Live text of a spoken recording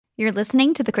You're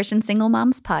listening to the Christian Single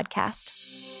Moms Podcast.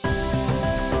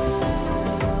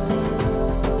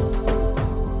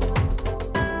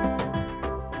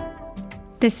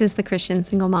 This is the Christian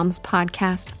Single Moms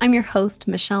Podcast. I'm your host,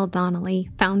 Michelle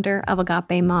Donnelly, founder of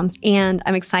Agape Moms, and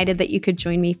I'm excited that you could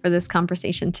join me for this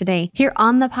conversation today. Here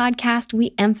on the podcast,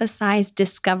 we emphasize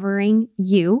discovering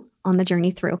you on the journey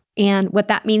through. And what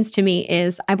that means to me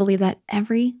is I believe that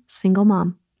every single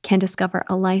mom can discover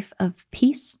a life of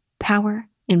peace, power,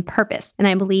 and purpose. And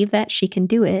I believe that she can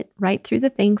do it right through the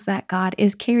things that God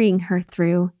is carrying her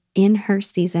through in her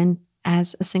season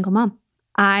as a single mom.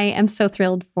 I am so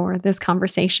thrilled for this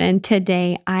conversation.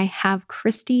 Today, I have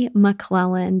Kristi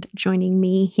McLelland joining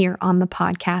me here on the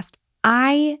podcast.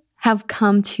 I have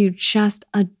come to just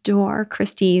adore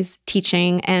Kristi's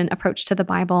teaching and approach to the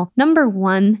Bible. Number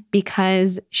one,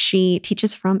 because she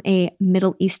teaches from a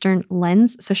Middle Eastern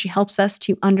lens, so she helps us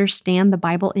to understand the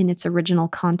Bible in its original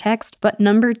context. But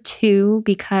number two,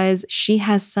 because she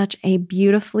has such a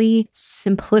beautifully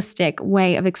simplistic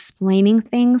way of explaining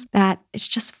things that it's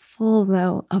just full,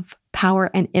 though, of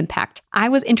power and impact. I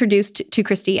was introduced to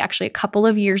Kristi actually a couple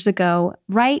of years ago,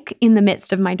 right in the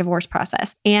midst of my divorce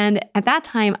process. And at that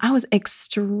time, I was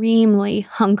extremely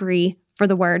hungry for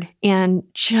the word and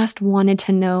just wanted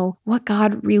to know what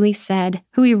God really said,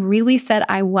 who he really said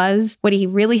I was, what he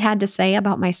really had to say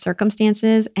about my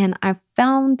circumstances. And I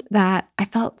found that I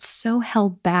felt so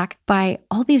held back by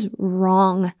all these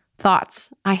wrong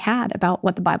thoughts I had about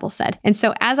what the Bible said. And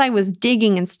so as I was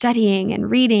digging and studying and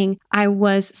reading, I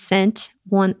was sent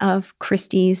one of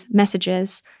Kristi's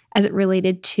messages as it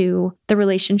related to the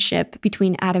relationship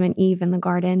between Adam and Eve in the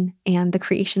garden and the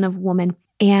creation of woman.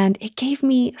 And it gave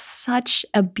me such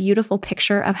a beautiful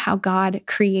picture of how God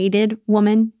created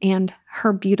woman and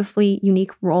her beautifully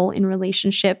unique role in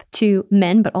relationship to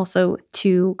men, but also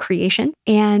to creation.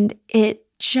 And it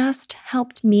just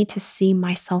helped me to see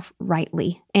myself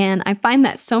rightly. And I find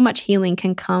that so much healing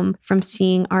can come from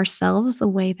seeing ourselves the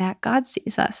way that God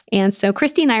sees us. And so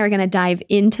Kristi and I are going to dive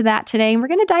into that today. And we're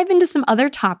going to dive into some other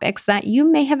topics that you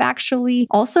may have actually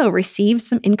also received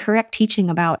some incorrect teaching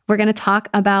about. We're going to talk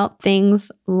about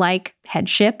things like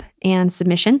headship and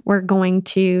submission. We're going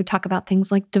to talk about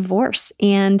things like divorce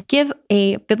and give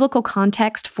a biblical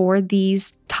context for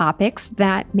these topics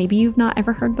that maybe you've not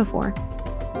ever heard before.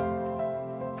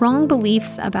 Wrong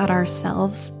beliefs about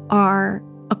ourselves are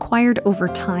acquired over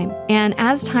time. And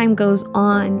as time goes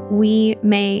on, we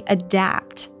may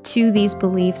adapt to these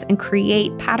beliefs and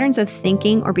create patterns of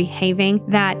thinking or behaving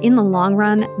that in the long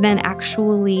run then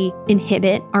actually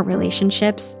inhibit our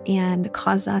relationships and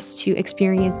cause us to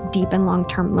experience deep and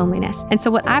long-term loneliness. And so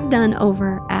what I've done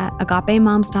over at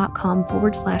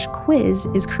agapemoms.com/quiz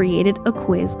is created a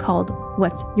quiz called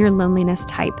What's Your Loneliness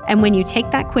Type? And when you take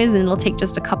that quiz, and it'll take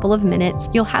just a couple of minutes,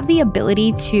 you'll have the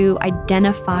ability to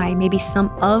identify maybe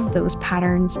some of those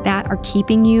patterns that are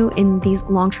keeping you in these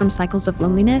long-term cycles of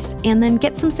loneliness, and then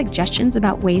get some suggestions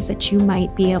about ways that you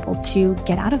might be able to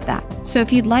get out of that. So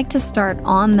if you'd like to start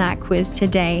on that quiz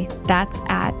today, that's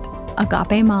at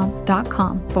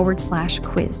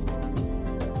agapemoms.com/quiz.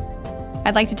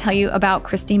 I'd like to tell you about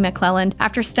Kristi McLelland.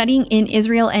 After studying in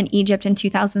Israel and Egypt in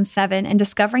 2007 and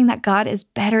discovering that God is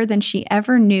better than she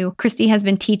ever knew, Kristi has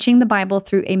been teaching the Bible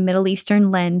through a Middle Eastern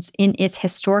lens in its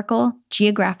historical,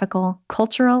 geographical,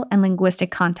 cultural, and linguistic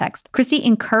context. Kristi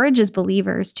encourages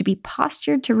believers to be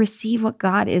postured to receive what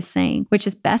God is saying, which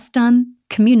is best done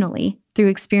communally through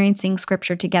experiencing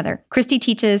scripture together. Kristi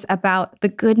teaches about the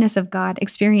goodness of God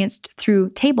experienced through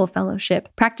table fellowship,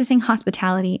 practicing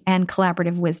hospitality, and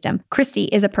collaborative wisdom. Kristi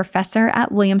is a professor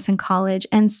at Williamson College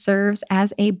and serves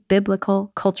as a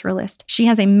biblical culturalist. She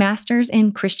has a master's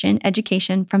in Christian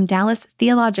education from Dallas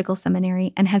Theological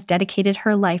Seminary and has dedicated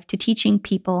her life to teaching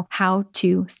people how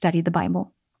to study the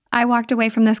Bible. I walked away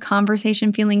from this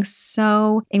conversation feeling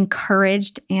so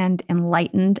encouraged and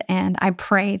enlightened, and I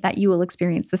pray that you will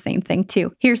experience the same thing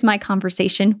too. Here's my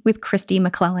conversation with Kristi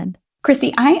McLelland.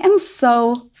 Kristi, I am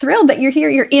so thrilled that you're here.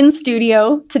 You're in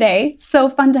studio today. So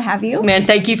fun to have you. Man,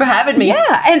 thank you for having me.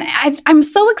 Yeah, and I'm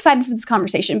so excited for this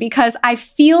conversation because I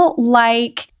feel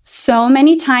like so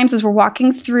many times as we're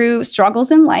walking through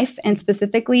struggles in life, and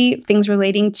specifically things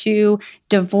relating to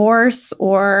divorce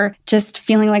or just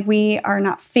feeling like we are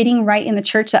not fitting right in the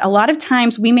church, that a lot of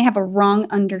times we may have a wrong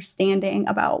understanding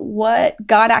about what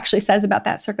God actually says about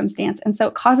that circumstance. And so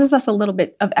it causes us a little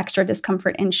bit of extra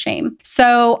discomfort and shame.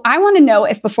 So I want to know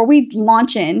if, before we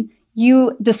launch in,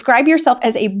 you describe yourself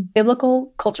as a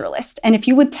biblical culturalist, and if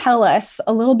you would tell us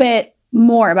a little bit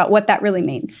more about what that really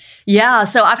means. Yeah,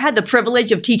 so I've had the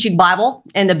privilege of teaching Bible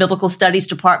in the Biblical Studies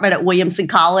department at Williamson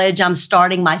College. I'm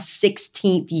starting my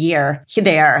 16th year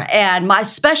there. And my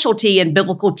specialty in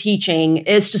biblical teaching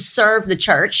is to serve the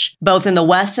church, both in the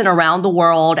West and around the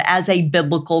world, as a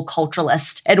biblical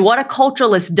culturalist. And what a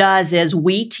culturalist does is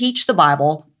we teach the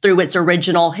Bible through its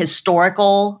original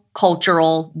historical,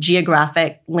 cultural,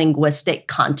 geographic, linguistic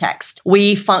context.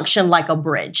 We function like a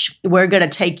bridge. We're going to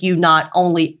take you not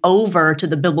only over to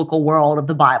the biblical world of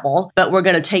the Bible, but we're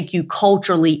going to take you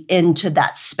culturally into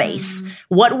that space.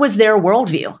 What was their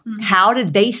worldview? How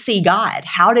did they see God?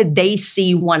 How did they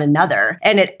see one another?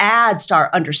 And it adds to our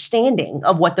understanding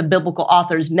of what the biblical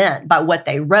authors meant by what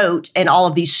they wrote and all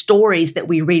of these stories that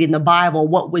we read in the Bible,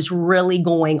 what was really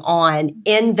going on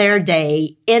in their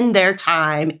day, in their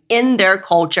time, in their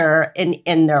culture, and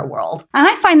in their world. And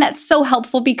I find that so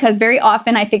helpful because very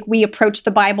often I think we approach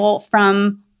the Bible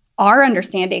from our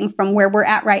understanding from where we're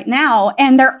at right now.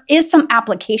 And there is some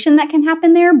application that can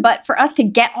happen there. But for us to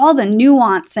get all the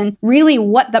nuance and really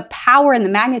what the power and the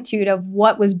magnitude of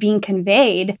what was being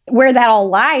conveyed, where that all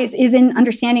lies is in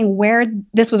understanding where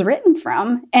this was written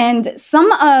from. And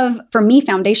for me,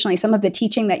 foundationally, some of the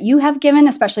teaching that you have given,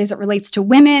 especially as it relates to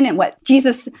women and what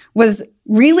Jesus was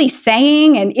really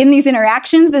saying and in these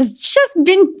interactions has just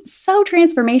been so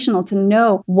transformational to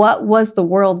know what was the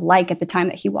world like at the time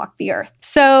that he walked the earth.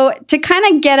 So to kind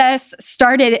of get us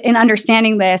started in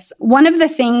understanding this, one of the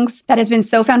things that has been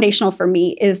so foundational for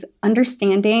me is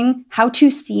understanding how to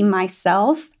see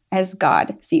myself as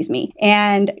God sees me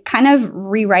and kind of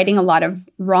rewriting a lot of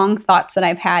wrong thoughts that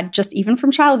I've had just even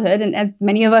from childhood. And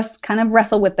many of us kind of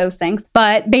wrestle with those things,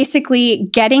 but basically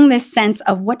getting this sense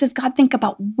of what does God think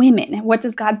about women? What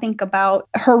does God think about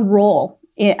her role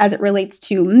as it relates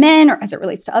to men or as it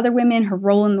relates to other women, her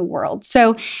role in the world?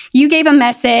 So you gave a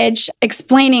message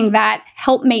explaining that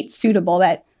helpmate suitable,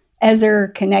 that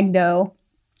Ezer Kenegdo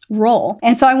role.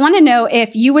 And so I want to know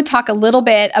if you would talk a little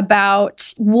bit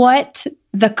about what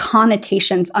the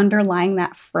connotations underlying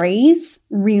that phrase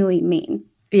really mean.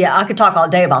 Yeah, I could talk all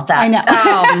day about that. I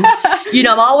know.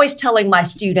 I'm always telling my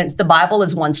students the Bible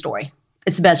is one story.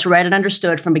 It's best read and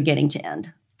understood from beginning to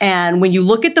end. And when you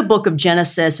look at the book of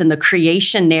Genesis and the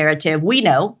creation narrative, we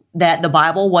know that the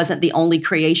Bible wasn't the only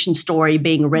creation story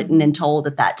being written and told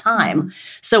at that time.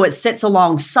 So it sits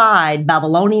alongside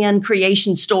Babylonian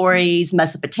creation stories,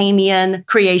 Mesopotamian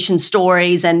creation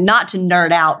stories, and not to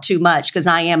nerd out too much because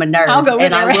I am a nerd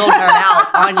and I will nerd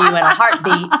out on you in a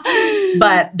heartbeat.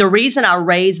 But the reason I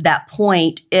raise that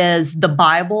point is the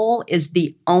Bible is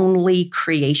the only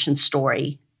creation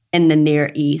story in the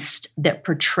Near East that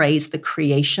portrays the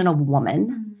creation of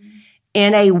woman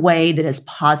in a way that is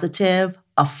positive,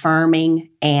 affirming,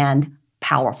 and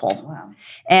powerful. Wow.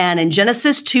 And in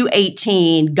Genesis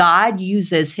 2:18, God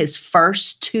uses his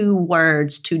first two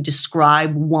words to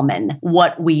describe woman,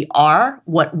 what we are,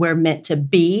 what we're meant to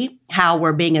be, how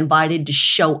we're being invited to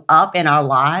show up in our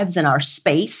lives, in our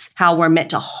space, how we're meant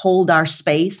to hold our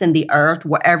space in the earth,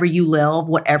 wherever you live,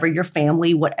 whatever your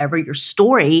family, whatever your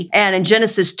story. And in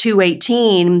Genesis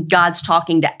 2:18, God's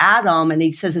talking to Adam and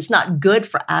he says, it's not good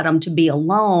for Adam to be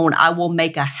alone. I will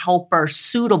make a helper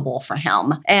suitable for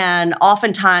him. And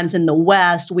oftentimes in the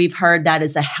West, we've heard that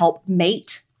as a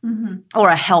helpmate. Or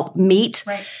a help meet.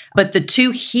 Right. But the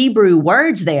two Hebrew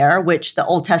words there, which the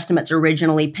Old Testament's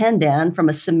originally penned in from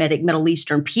a Semitic Middle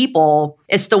Eastern people,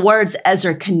 it's the words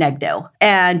Ezer Kenegdo.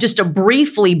 And just to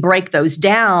briefly break those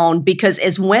down, because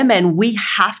as women, we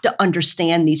have to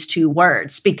understand these two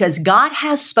words because God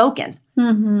has spoken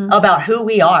about who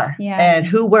we are and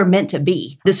who we're meant to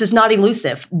be. This is not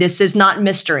elusive. This is not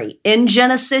mystery. In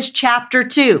Genesis chapter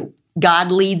 2,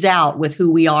 God leads out with who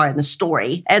we are in the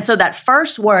story. And so that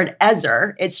first word,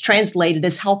 Ezer, it's translated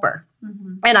as helper.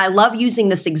 And I love using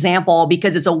this example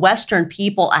because as a Western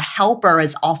people, a helper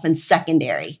is often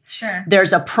secondary. Sure.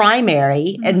 There's a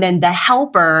primary, and then the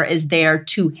helper is there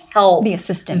to help the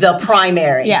assistant, the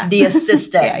primary, the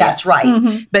assistant. That's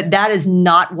right. But that is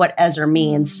not what Ezer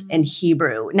means in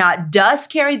Hebrew. Now, it does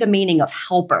carry the meaning of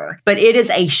helper, but it is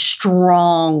a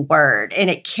strong word, and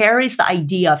it carries the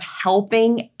idea of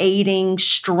helping, aiding,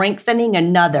 strengthening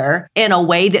another in a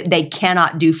way that they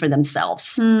cannot do for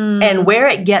themselves. And where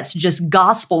it gets just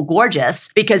gospel gorgeous,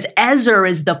 because Ezer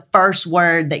is the first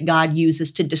word that God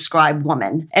uses to describe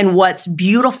woman. And what's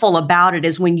beautiful about it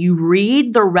is when you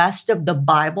read the rest of the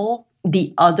Bible,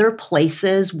 the other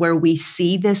places where we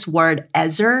see this word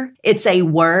Ezer, it's a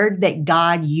word that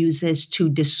God uses to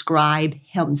describe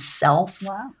himself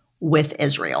with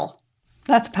Israel.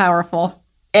 That's powerful.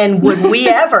 And would we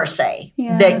ever say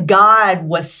that God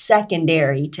was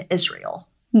secondary to Israel?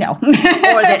 No.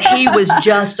 or that he was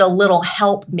just a little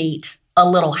helpmeet, a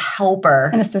little helper.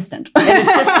 An assistant.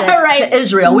 Right. To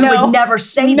Israel. We would never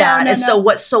say that. No. So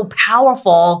what's so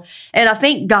powerful, and I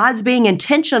think God's being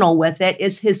intentional with it,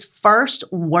 is his first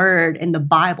word in the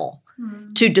Bible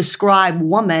to describe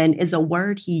woman is a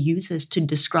word he uses to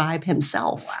describe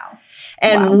himself. Wow.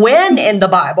 And when in the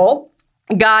Bible,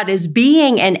 God is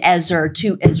being an Ezer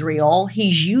to Israel,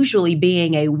 he's usually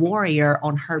being a warrior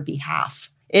on her behalf.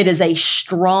 It is a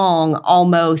strong,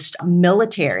 almost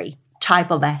military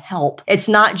type of a help. It's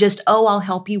not just, oh, I'll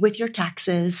help you with your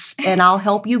taxes and I'll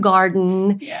help you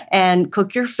garden and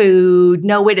cook your food.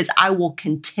 No, it is, I will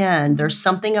contend. There's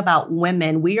something about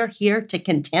women. We are here to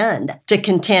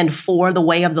contend for the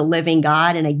way of the living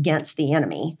God and against the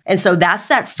enemy. And so that's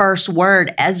that first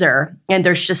word, Ezer. And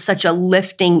there's just such a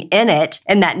lifting in it.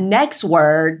 And that next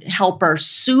word, helper,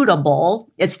 suitable,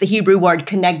 it's the Hebrew word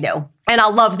kenegdo. And I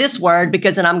love this word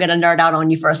because, and I'm going to nerd out on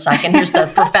you for a second. Here's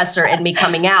the professor in me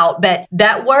coming out. But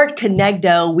that word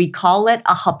kenegdo, we call it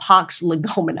a hapax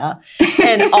legomena.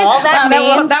 And all that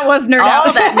means, that was nerd out.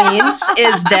 All that means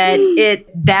is that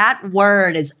that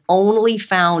word is only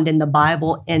found in the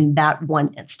Bible in that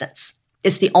one instance.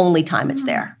 It's the only time it's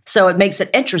there. So it makes it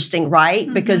interesting,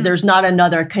 right? Because there's not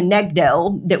another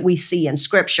kenegdo that we see in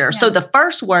Scripture. Yeah. So the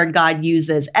first word God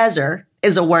uses, Ezer,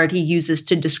 is a word he uses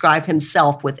to describe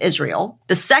himself with Israel.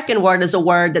 The second word is a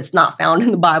word that's not found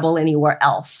in the Bible anywhere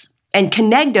else. And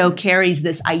kenegdo carries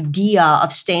this idea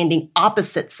of standing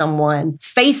opposite someone,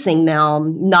 facing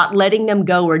them, not letting them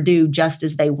go or do just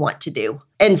as they want to do.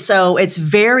 And so it's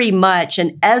very much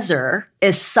an Ezer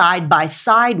is side by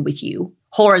side with you,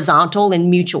 horizontal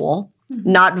and mutual,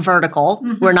 not vertical.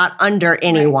 We're not under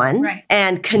anyone. Right.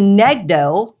 And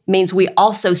kenegdo means we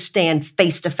also stand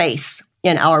face to face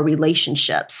in our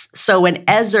relationships. So an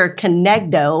Ezer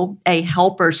kenegdo, a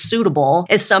helper suitable,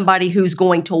 is somebody who's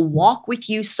going to walk with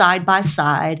you side by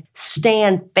side,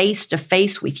 stand face to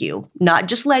face with you, not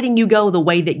just letting you go the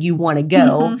way that you want to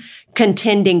go,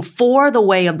 contending for the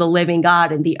way of the living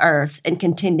God in the earth and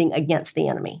contending against the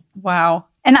enemy. Wow.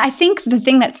 And I think the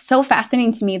thing that's so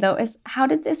fascinating to me, though, is how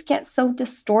did this get so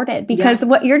distorted? Because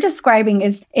what you're describing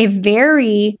is a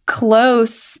very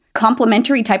close,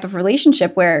 complementary type of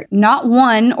relationship where not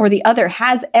one or the other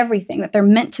has everything, that they're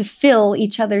meant to fill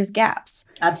each other's gaps.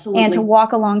 Absolutely. And to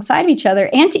walk alongside of each other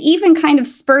and to even kind of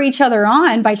spur each other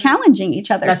on by challenging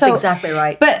each other. That's exactly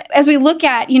right. But as we look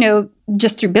at,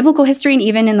 just through biblical history and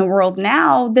even in the world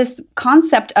now, this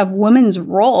concept of women's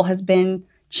role has been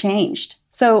changed.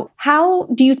 So how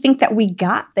do you think that we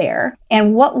got there?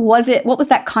 And what was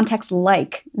that context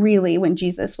like, really, when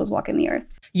Jesus was walking the earth?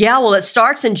 Yeah, well, it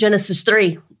starts in Genesis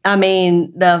 3. I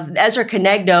mean, the Ezer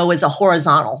kenegdo is a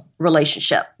horizontal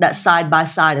relationship, that's side by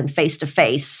side and face to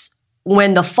face.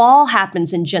 When the fall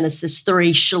happens in Genesis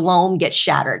 3, shalom gets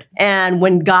shattered. And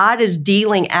when God is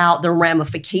dealing out the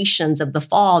ramifications of the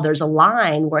fall, there's a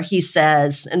line where he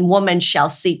says, and woman shall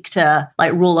seek to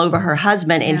rule over her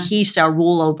husband and he shall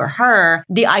rule over her.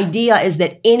 The idea is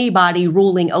that anybody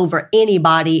ruling over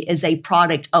anybody is a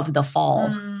product of the fall.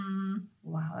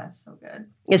 Wow, that's so good.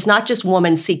 It's not just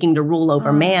woman seeking to rule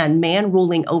over man. Man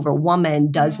ruling over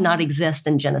woman does not exist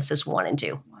in Genesis 1 and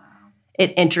 2.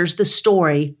 It enters the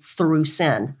story through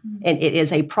sin, and it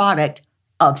is a product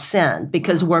of sin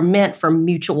because we're meant for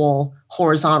mutual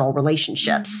horizontal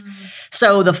relationships.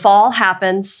 So the fall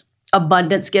happens,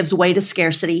 abundance gives way to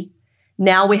scarcity.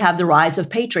 Now we have the rise of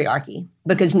patriarchy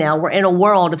because now we're in a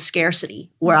world of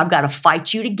scarcity where I've got to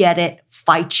fight you to get it,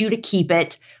 fight you to keep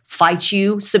it, fight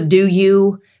you, subdue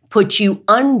you, put you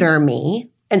under me.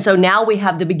 And so now we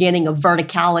have the beginning of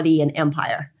verticality and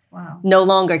empire. Wow. No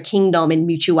longer kingdom and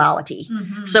mutuality.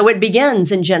 So it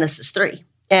begins in Genesis 3.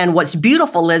 And what's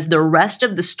beautiful is the rest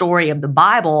of the story of the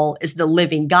Bible is the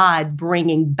living God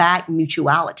bringing back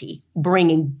mutuality,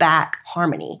 bringing back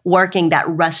harmony, working that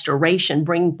restoration,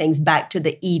 bringing things back to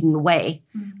the Eden way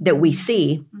that we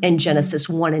see in Genesis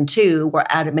 1 and 2, where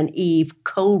Adam and Eve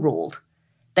co-ruled.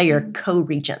 They are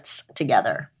co-regents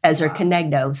together, Ezer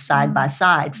kenegdo, side by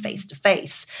side, face to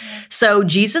face. So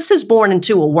Jesus is born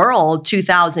into a world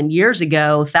 2,000 years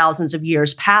ago, thousands of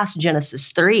years past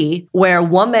Genesis 3, where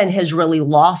woman has really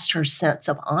lost her sense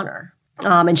of honor,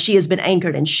 and she has been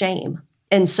anchored in shame.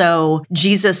 And so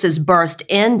Jesus is birthed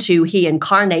into, he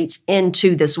incarnates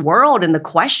into this world, and the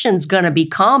question's going to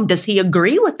become, does he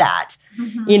agree with that?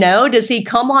 Does he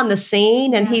come on the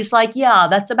scene and he's like, yeah,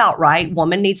 that's about right.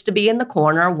 Woman needs to be in the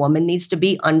corner. Woman needs to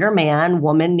be under man.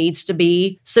 Woman needs to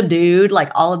be subdued, like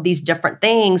all of these different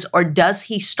things. Or does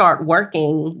he start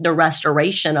working the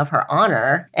restoration of her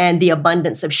honor and the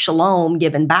abundance of shalom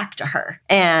given back to her?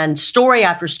 And story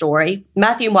after story,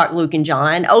 Matthew, Mark, Luke, and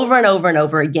John, over and over and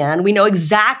over again, we know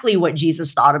exactly what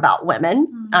Jesus thought about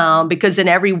women because in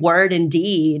every word and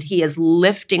deed, he is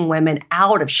lifting women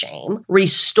out of shame,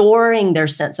 restoring their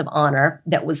sense of honor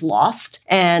that was lost,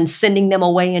 and sending them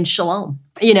away in shalom.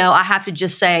 I have to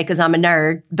just say, because I'm a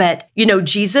nerd, but,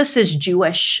 Jesus is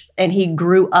Jewish and he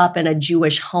grew up in a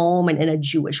Jewish home and in a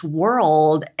Jewish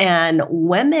world. And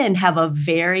women have a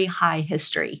very high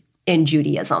history in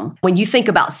Judaism. When you think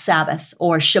about Sabbath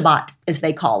or Shabbat, as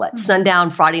they call it, sundown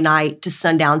Friday night to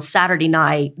sundown Saturday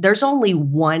night, there's only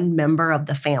one member of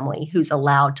the family who's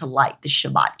allowed to light the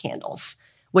Shabbat candles,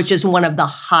 which is one of the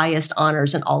highest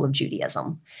honors in all of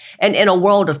Judaism. And in a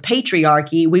world of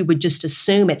patriarchy, we would just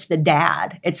assume it's the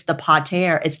dad, it's the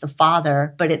pater, it's the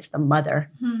father, but it's the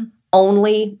mother.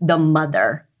 Only the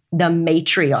mother, the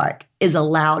matriarch, is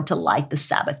allowed to light the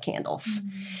Sabbath candles.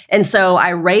 And so I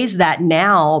raise that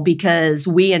now because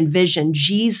we envision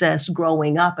Jesus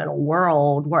growing up in a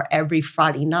world where every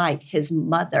Friday night, his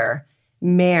mother,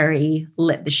 Mary,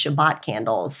 lit the Shabbat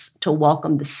candles to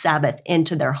welcome the Sabbath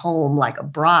into their home like a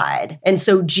bride. And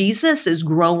so Jesus is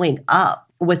growing up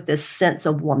with this sense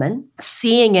of woman,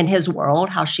 seeing in his world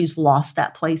how she's lost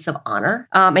that place of honor.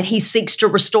 And he seeks to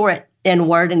restore it in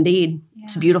word and deed. Yeah.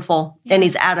 It's beautiful. Yeah. And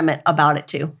he's adamant about it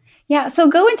too. Yeah, so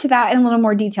go into that in a little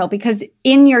more detail, because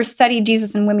in your study,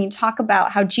 Jesus and Women, you talk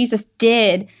about how Jesus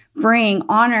did bring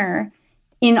honor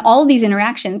in all of these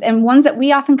interactions, and ones that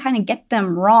we often kind of get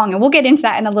them wrong. And we'll get into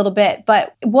that in a little bit.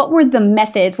 But what were the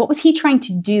methods? What was he trying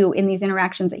to do in these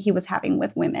interactions that he was having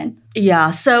with women?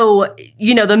 Yeah. So,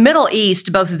 the Middle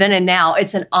East, both then and now,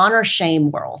 it's an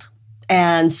honor-shame world.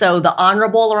 And so the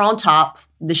honorable are on top,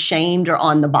 the shamed are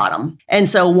on the bottom. And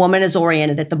so woman is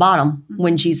oriented at the bottom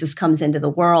when Jesus comes into the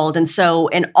world. And so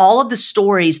in all of the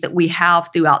stories that we have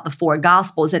throughout the four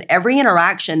Gospels, and every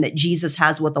interaction that Jesus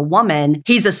has with a woman,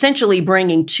 he's essentially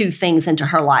bringing two things into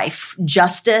her life: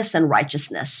 justice and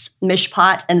righteousness,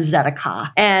 mishpat and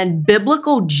tzedakah. And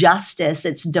biblical justice,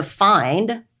 it's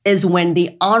defined, is when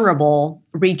the honorable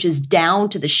reaches down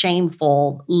to the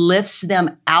shameful, lifts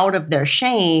them out of their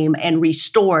shame, and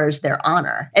restores their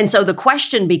honor. And so the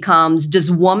question becomes,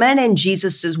 does woman in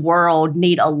Jesus's world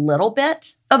need a little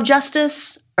bit of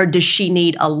justice, or does she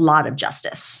need a lot of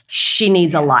justice? She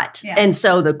needs a lot. Yeah. And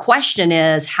so the question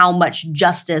is, how much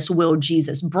justice will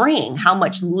Jesus bring? How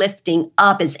much lifting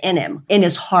up is in him, in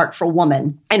his heart for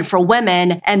woman and for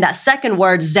women? And that second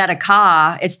word,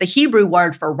 tzedakah, it's the Hebrew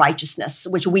word for righteousness,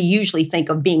 which we usually think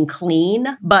of being clean.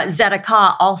 But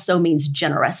tzedakah also means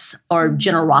generous or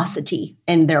generosity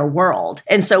in their world.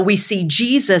 And so we see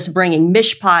Jesus bringing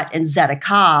mishpat and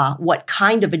tzedakah. What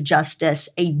kind of a justice?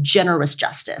 A generous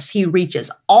justice. He reaches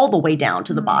all the way down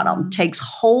to the bottom, takes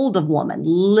hold of woman,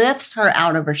 lifts her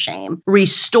out of her shame,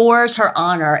 restores her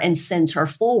honor, and sends her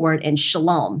forward in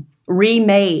shalom,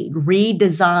 remade,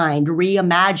 redesigned,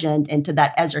 reimagined into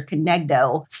that Ezer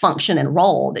Kenegdo function and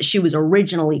role that she was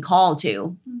originally called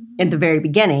to in the very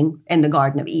beginning in the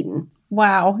Garden of Eden.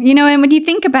 Wow. And when you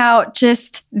think about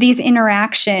just these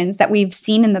interactions that we've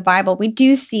seen in the Bible, we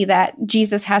do see that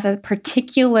Jesus has a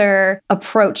particular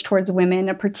approach towards women,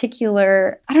 a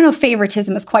particular, I don't know if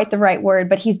favoritism is quite the right word,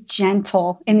 but he's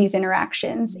gentle in these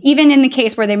interactions, even in the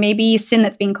case where there may be sin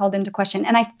that's being called into question.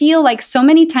 And I feel like so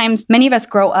many times, many of us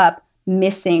grow up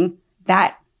missing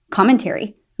that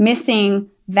commentary, missing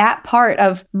that part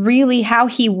of really how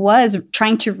he was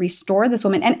trying to restore this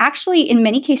woman, and actually in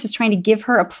many cases trying to give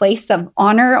her a place of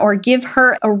honor or give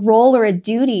her a role or a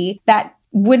duty that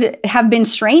would have been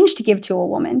strange to give to a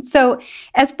woman. So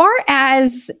as far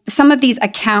as some of these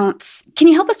accounts, can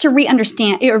you help us to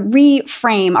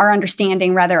reframe our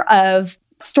understanding rather of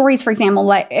stories, for example,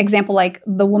 like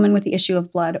the woman with the issue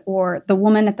of blood or the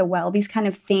woman at the well, these kind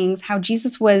of things, how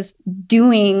Jesus was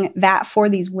doing that for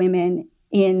these women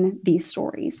in these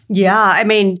stories? Yeah. I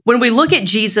mean, when we look at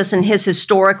Jesus and his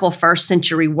historical first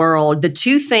century world, the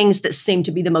two things that seem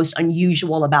to be the most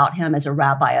unusual about him as a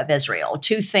rabbi of Israel,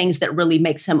 two things that really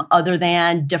makes him other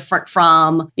than, different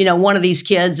from, one of these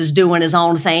kids is doing his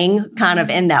own thing kind of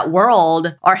in that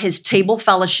world, are his table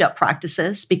fellowship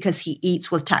practices, because he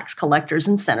eats with tax collectors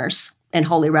and sinners, and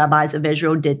holy rabbis of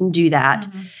Israel didn't do that.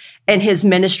 and his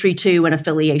ministry to and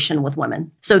affiliation with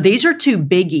women. So these are two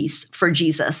biggies for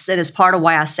Jesus. It is part of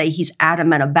why I say he's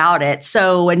adamant about it.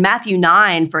 So in Matthew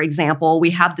 9, for example,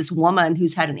 we have this woman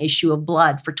who's had an issue of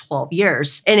blood for 12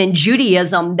 years. And in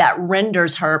Judaism, that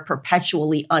renders her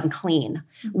perpetually unclean,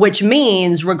 which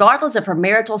means regardless of her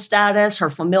marital status, her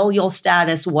familial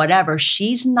status, whatever,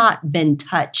 she's not been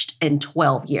touched in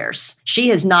 12 years. She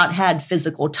has not had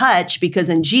physical touch because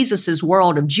in Jesus's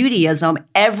world of Judaism,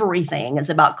 everything is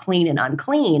about clean and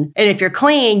unclean. And if you're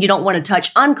clean, you don't want to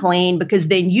touch unclean because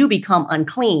then you become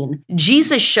unclean.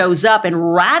 Jesus shows up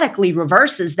and radically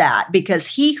reverses that because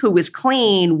he who is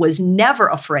clean was never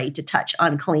afraid to touch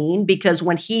unclean because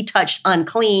when he touched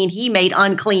unclean, he made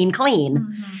unclean clean.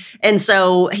 Mm-hmm. And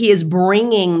so he is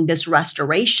bringing this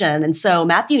restoration. And so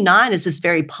Matthew 9 is this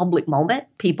very public moment.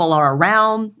 People are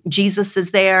around. Jesus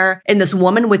is there. And this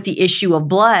woman with the issue of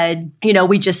blood,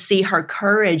 we just see her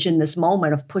courage in this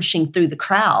moment of pushing through the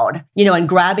crowd, and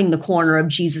grabbing the corner of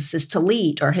Jesus's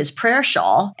tallit or his prayer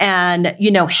shawl. And,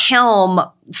 him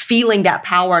feeling that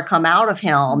power come out of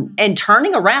him and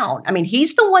turning around. I mean,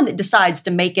 he's the one that decides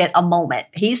to make it a moment.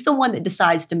 He's the one that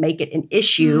decides to make it an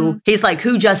issue. He's like,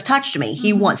 who just touched me?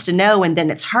 He wants to know. And then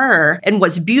it's her. And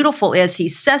what's beautiful is he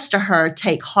says to her,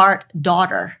 take heart,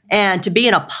 daughter. And to be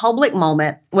in a public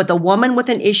moment with a woman with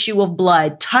an issue of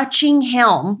blood, touching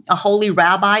him, a holy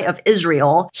rabbi of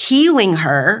Israel, healing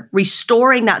her,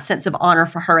 restoring that sense of honor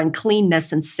for her and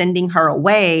cleanness and sending her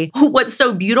away. What's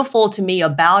so beautiful to me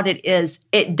about it is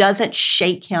it doesn't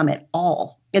shake him at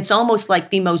all. It's almost like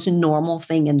the most normal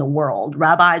thing in the world.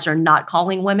 Rabbis are not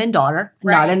calling women daughter,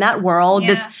 not in that world.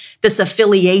 Yeah. This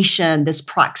affiliation, this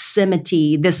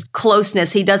proximity, this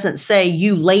closeness. He doesn't say,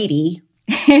 you lady.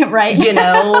 Right.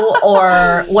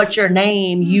 Or what's your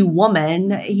name, you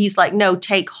woman. He's like, no,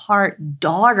 take heart,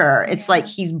 daughter. It's like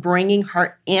he's bringing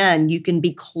her in. You can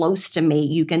be close to me.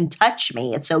 You can touch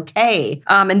me. It's okay.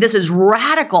 And this is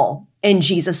radical in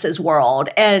Jesus's world.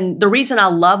 And the reason I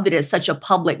love that it's such a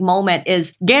public moment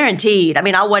is guaranteed. I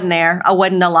mean, I wasn't there. I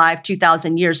wasn't alive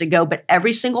 2,000 years ago, but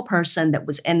every single person that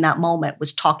was in that moment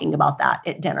was talking about that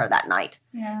at dinner that night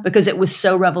because it was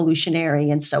so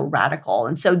revolutionary and so radical.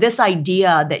 And so this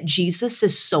idea that Jesus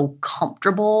is so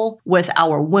comfortable with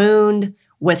our wound,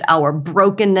 with our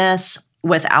brokenness,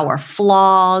 with our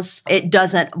flaws. It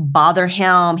doesn't bother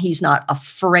him. He's not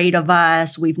afraid of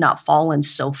us. We've not fallen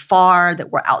so far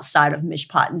that we're outside of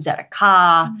Mishpat and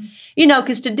Zedekiah.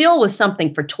 Because to deal with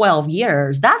something for 12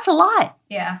 years, that's a lot.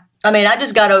 Yeah. I mean, I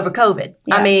just got over COVID.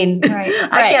 Yeah. I mean,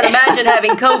 I can't imagine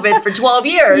having COVID for 12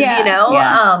 years,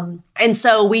 Yeah. And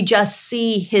so we just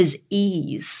see his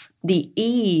ease, the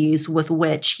ease with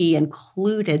which he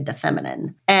included the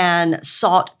feminine and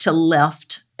sought to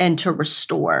lift and to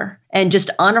restore and just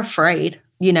unafraid.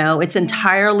 It's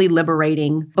entirely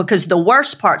liberating because the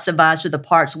worst parts of us are the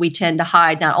parts we tend to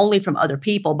hide not only from other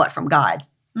people, but from God.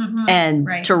 Mm-hmm.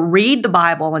 And to read the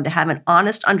Bible and to have an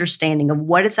honest understanding of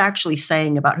what it's actually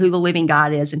saying about who the living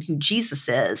God is and who Jesus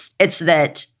is, it's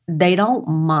that they don't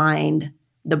mind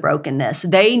the brokenness.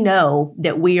 They know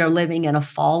that we are living in a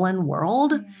fallen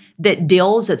world that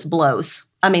deals its blows.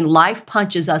 I mean, life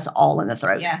punches us all in the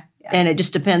throat. Yeah. And it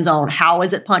just depends on how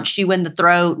has it punched you in the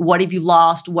throat? What have you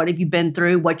lost? What have you been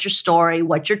through? What's your story?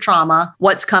 What's your trauma?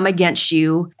 What's come against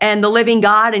you? And the living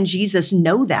God and Jesus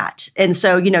know that. And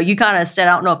so, you kind of said,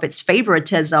 I don't know if it's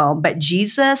favoritism, but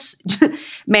Jesus,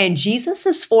 Jesus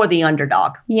is for the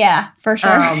underdog. Yeah, for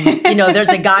sure. There's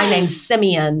a guy named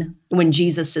Simeon when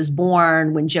Jesus is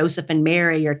born, when Joseph and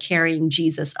Mary are carrying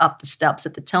Jesus up the steps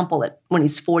at the temple when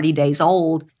he's 40 days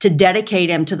old to dedicate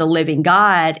him to the living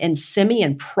God. And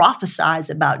Simeon prophesies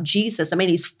about Jesus. I mean,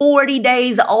 he's 40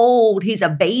 days old. He's a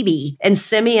baby. And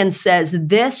Simeon says,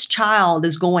 this child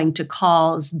is going to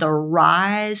cause the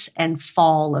rise and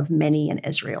fall of many in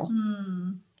Israel.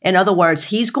 In other words,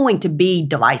 he's going to be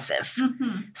divisive.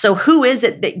 Mm-hmm. So who is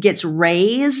it that gets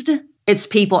raised? It's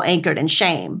people anchored in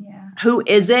shame. Yeah. Who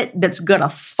is it that's going to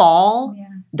fall? Yeah.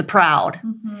 The proud.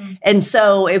 Mm-hmm. And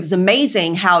so it was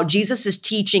amazing how Jesus is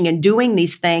teaching and doing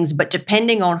these things, but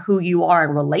depending on who you are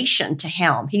in relation to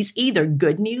him, he's either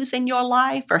good news in your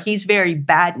life or he's very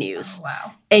bad news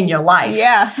in your life.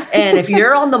 Yeah. And if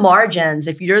you're on the margins,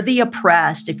 if you're the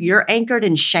oppressed, if you're anchored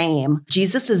in shame,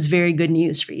 Jesus is very good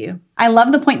news for you. I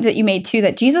love the point that you made too,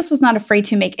 that Jesus was not afraid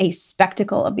to make a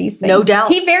spectacle of these things. No doubt.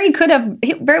 He very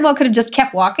well could have just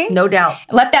kept walking. No doubt.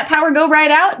 Let that power go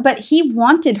right out. But he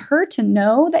wanted her to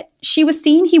know that she was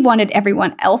seen. He wanted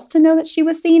everyone else to know that she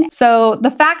was seen. So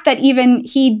the fact that even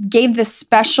he gave this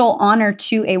special honor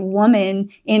to a woman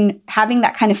in having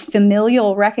that kind of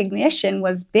familial recognition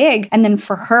was big. And then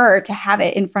for her to have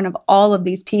it in front of all of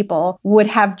these people would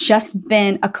have just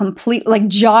been a complete, like,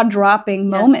 jaw-dropping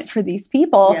moment for these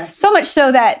people. Yes. So much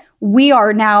so that we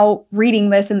are now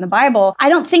reading this in the Bible. I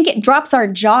don't think it drops our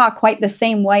jaw quite the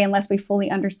same way unless we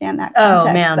fully understand that context.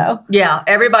 Oh, man. Though. Yeah.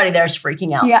 Everybody there's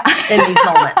freaking out in these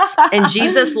moments. And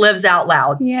Jesus lives out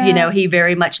loud. Yeah. You know, he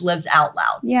very much lives out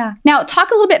loud. Yeah. Now, talk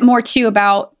a little bit more, too,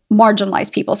 about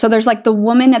marginalized people. So there's like the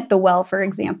woman at the well, for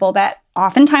example, that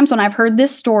oftentimes when I've heard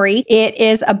this story, it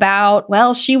is about,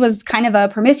 well, she was kind of a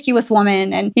promiscuous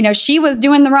woman and, you know, she was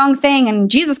doing the wrong thing and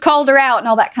Jesus called her out and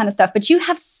all that kind of stuff. But you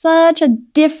have such a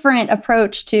different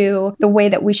approach to the way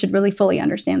that we should really fully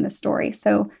understand this story.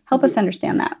 So help us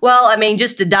understand that. Well, I mean,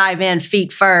 just to dive in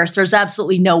feet first, there's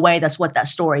absolutely no way that's what that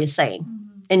story is saying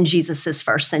in Jesus's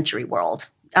first century world.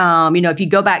 You know, if you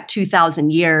go back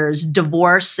 2,000 years,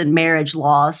 divorce and marriage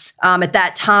laws, at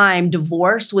that time,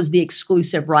 divorce was the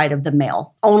exclusive right of the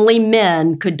male. Only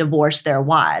men could divorce their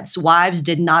wives. Wives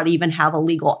did not even have a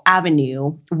legal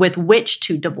avenue with which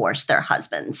to divorce their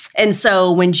husbands. And so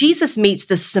when Jesus meets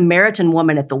the Samaritan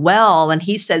woman at the well and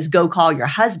he says, go call your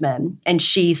husband, and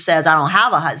she says, I don't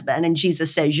have a husband. And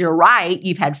Jesus says, you're right.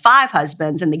 You've had 5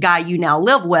 husbands and the guy you now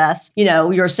live with, you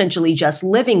know, you're essentially just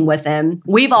living with him.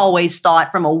 We've always thought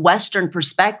from a Western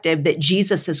perspective that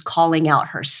Jesus is calling out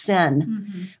her sin.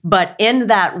 Mm-hmm. But in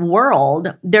that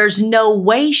world, there's no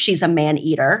way she's a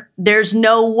man-eater. There's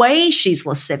no way she's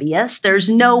lascivious. There's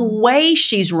no way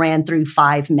she's ran through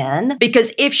 5 men,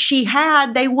 because if she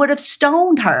had, they would have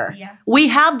stoned her. Yeah. We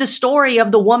have the story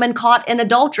of the woman caught in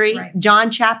adultery,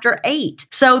 John chapter 8.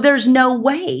 So there's no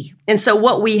way. And so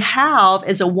what we have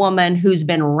is a woman who's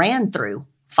been ran through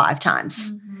 5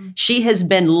 times. Mm-hmm. She has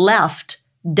been left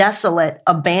desolate,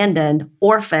 abandoned,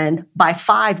 orphaned by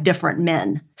 5 different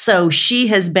men. So she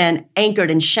has been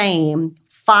anchored in shame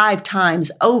 5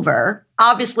 times over,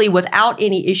 obviously without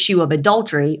any issue of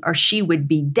adultery, or she would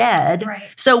be dead. Right.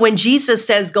 So when Jesus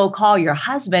says, go call your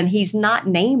husband, he's not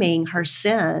naming her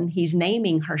sin, he's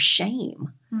naming her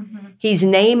shame. Mm-hmm. He's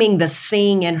naming the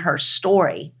thing in her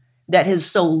story that has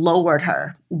so lowered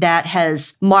her, that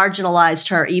has marginalized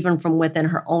her even from within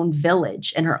her own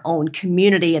village and her own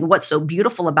community. And what's so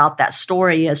beautiful about that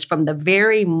story is from the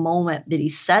very moment that he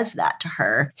says that to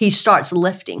her, he starts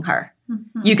lifting her.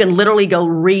 Mm-hmm. You can literally go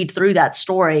read through that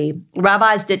story.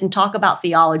 Rabbis didn't talk about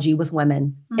theology with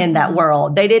women in that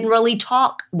world. They didn't really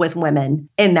talk with women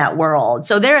in that world.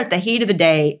 So they're at the heat of the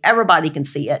day. Everybody can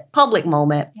see it. Public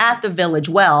moment at the village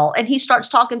well. And he starts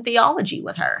talking theology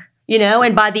with her. You know,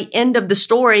 and by the end of the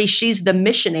story, she's the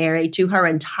missionary to her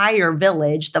entire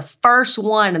village, the first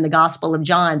one in the Gospel of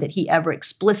John that he ever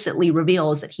explicitly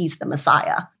reveals that he's the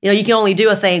Messiah. You know, you can only do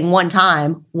a thing one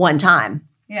time.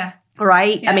 Yeah.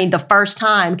 Right? Yeah. I mean, the first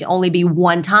time can only be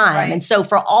one time. Right. And so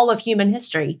for all of human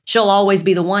history, she'll always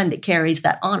be the one that carries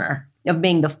that honor of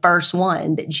being the first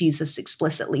one that Jesus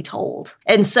explicitly told.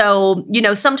 And so, you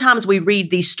know, sometimes we read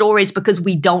these stories because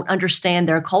we don't understand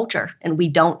their culture and we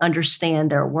don't understand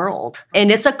their world.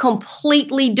 And it's a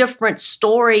completely different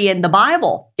story in the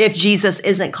Bible if Jesus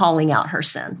isn't calling out her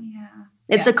sin. Yeah.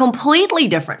 It's a completely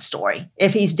different story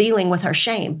if he's dealing with her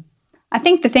shame. I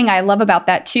think the thing I love about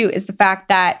that too is the fact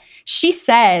that she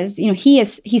says, you know, he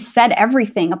said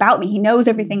everything about me. He knows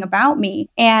everything about me.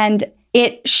 And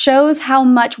it shows how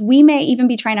much we may even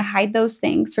be trying to hide those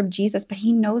things from Jesus, but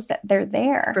he knows that they're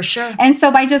there. For sure. And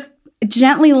so by just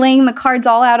gently laying the cards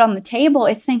all out on the table,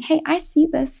 it's saying, hey, I see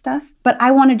this stuff, but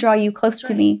I want to draw you close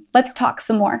to me. Let's talk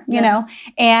some more, you know?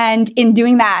 And in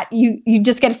doing that, you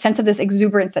just get a sense of this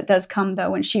exuberance that does come,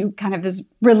 though, when she kind of is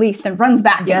released and runs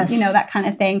back, and, you know, that kind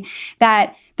of thing.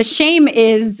 That the shame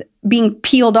is being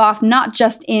peeled off, not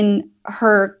just in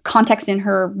her context in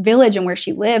her village and where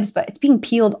she lives, but it's being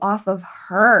peeled off of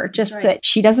her, just that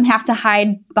she doesn't have to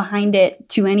hide behind it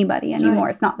to anybody anymore.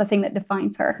 It's not the thing that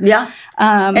defines her. Yeah.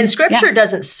 And scripture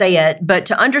doesn't say it, but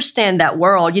to understand that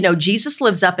world, you know, Jesus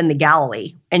lives up in the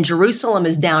Galilee and Jerusalem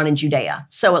is down in Judea.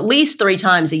 So at least 3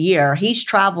 times a year, he's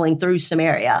traveling through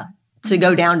Samaria to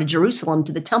go down to Jerusalem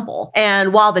to the temple.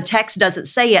 And while the text doesn't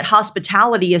say it,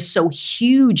 hospitality is so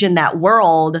huge in that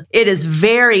world, it is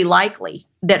very likely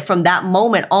that from that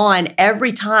moment on,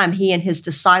 every time he and his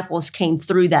disciples came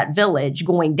through that village,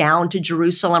 going down to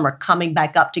Jerusalem or coming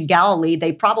back up to Galilee,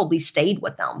 they probably stayed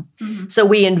with them. Mm-hmm. So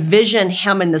we envision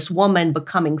him and this woman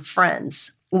becoming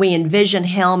friends. we envision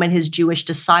him and his Jewish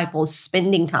disciples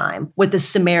spending time with the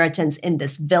Samaritans in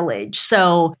this village.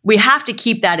 So we have to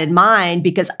keep that in mind,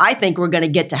 because I think we're going to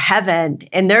get to heaven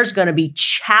and there's going to be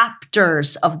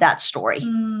chapters of that story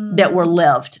that were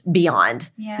lived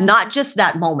beyond, not just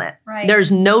that moment. Right.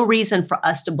 There's no reason for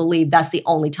us to believe that's the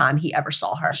only time he ever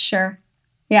saw her. Sure.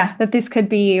 Yeah, that this could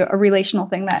be a relational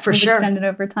thing that was sure. extended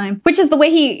over time, which is the way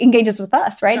he engages with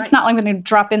us, right? That's It's not like I'm going to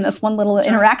drop in this one little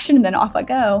interaction and then off I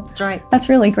go. That's right. That's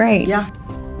really great. Yeah.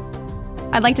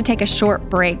 I'd like to take a short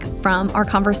break from our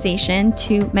conversation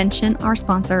to mention our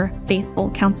sponsor, Faithful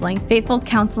Counseling. Faithful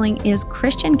Counseling is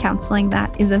Christian counseling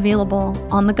that is available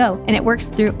on the go, and it works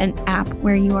through an app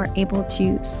where you are able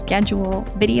to schedule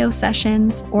video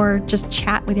sessions or just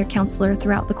chat with your counselor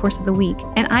throughout the course of the week.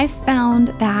 And I've found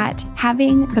that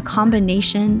having the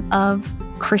combination of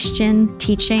Christian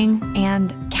teaching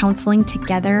and counseling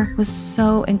together was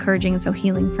so encouraging and so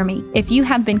healing for me. If you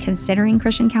have been considering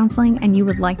Christian counseling and you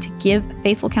would like to give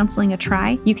Faithful Counseling a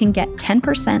try, you can get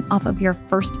 10% off of your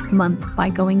first month by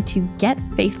going to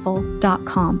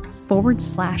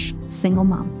getfaithful.com/single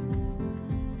mom.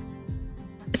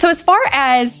 So as far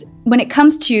as when it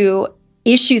comes to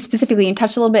issues specifically, and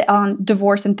touched a little bit on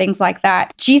divorce and things like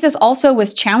that, Jesus also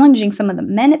was challenging some of the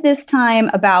men at this time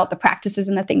about the practices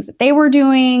and the things that they were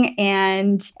doing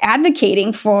and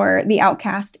advocating for the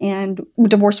outcast and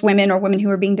divorced women or women who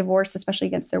were being divorced, especially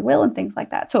against their will and things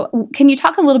like that. So can you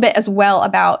talk a little bit as well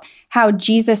about how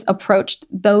Jesus approached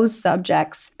those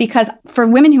subjects? Because for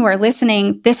women who are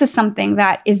listening, this is something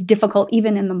that is difficult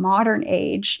even in the modern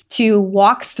age, to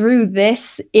walk through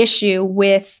this issue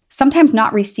with sometimes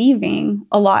not receiving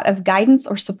a lot of guidance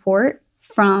or support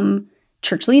from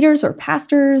church leaders or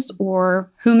pastors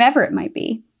or whomever it might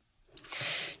be.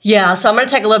 Yeah, so I'm going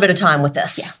to take a little bit of time with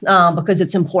this because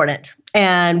it's important.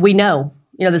 And we know,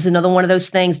 this is another one of those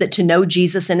things that to know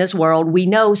Jesus in his world, we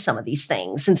know some of these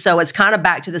things. And so it's kind of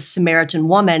back to the Samaritan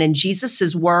woman. In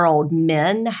Jesus's world,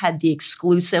 men had the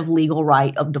exclusive legal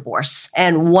right of divorce.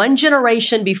 And one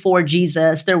generation before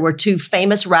Jesus, there were two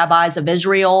famous rabbis of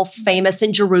Israel, famous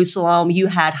in Jerusalem. You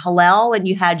had Hillel and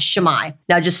you had Shammai.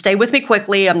 Now just stay with me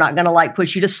quickly. I'm not going to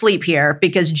push you to sleep here,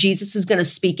 because Jesus is going to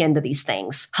speak into these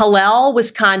things. Hillel was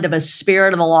kind of a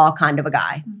spirit of the law kind of a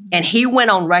guy. And he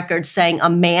went on record saying a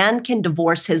man can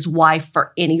divorce his wife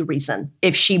for any reason.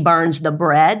 If she burns the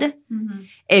bread,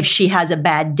 if she has a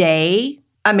bad day,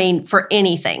 for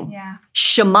anything. Yeah.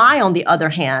 Shammai, on the other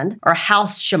hand, or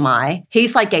House Shammai,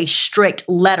 he's like a strict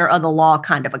letter of the law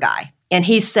kind of a guy. And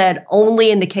he said,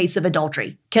 only in the case of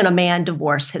adultery can a man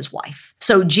divorce his wife.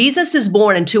 So Jesus is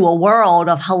born into a world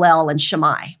of Hillel and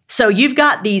Shammai. So you've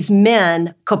got these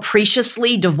men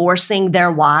capriciously divorcing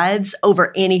their wives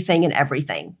over anything and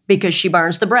everything because she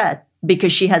burns the bread,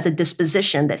 because she has a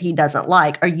disposition that he doesn't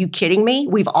like. Are you kidding me?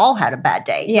 We've all had a bad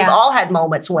day. Yeah. We've all had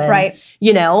moments when,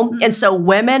 and so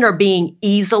women are being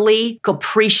easily,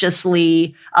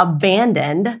 capriciously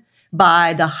abandoned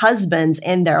by the husbands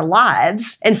in their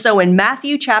lives. And so in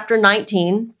Matthew chapter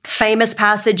 19, famous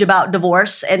passage about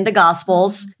divorce in the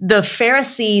Gospels, the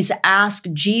Pharisees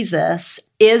asked Jesus,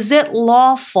 is it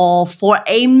lawful for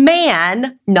a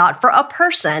man, not for a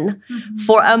person,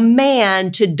 for a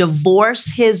man to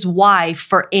divorce his wife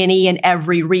for any and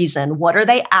every reason? What are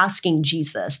they asking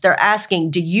Jesus? They're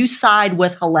asking, do you side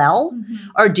with Hillel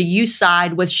or do you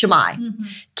side with Shammai?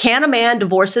 Can a man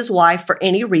divorce his wife for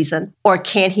any reason, or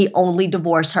can he only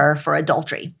divorce her for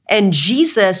adultery? And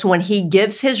Jesus, when he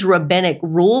gives his rabbinic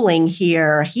ruling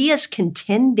here, he is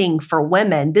contending for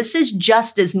women. This is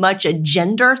just as much a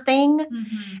gender thing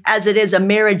as it is a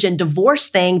marriage and divorce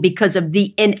thing, because of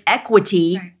the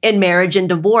inequity in marriage and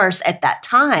divorce at that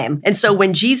time. And so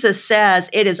when Jesus says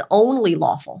it is only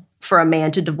lawful for a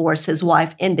man to divorce his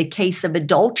wife in the case of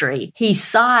adultery, he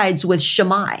sides with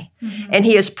Shammai, and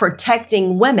he is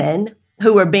protecting women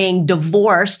who are being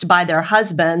divorced by their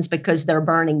husbands because they're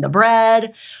burning the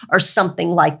bread or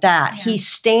something like that. Yeah. He's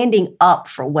standing up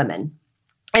for women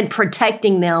and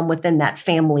protecting them within that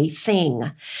family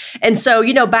thing. And so,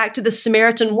 back to the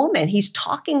Samaritan woman, he's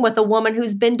talking with a woman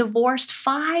who's been divorced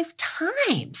 5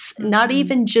 times, not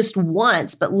even just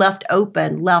once, but left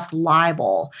open, left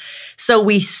liable. So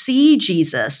we see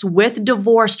Jesus with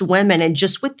divorced women, and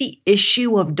just with the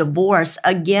issue of divorce,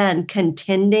 again,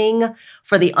 contending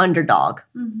for the underdog,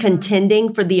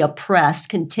 contending for the oppressed,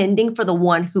 contending for the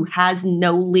one who has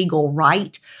no legal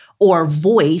right or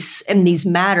voice in these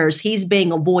matters. He's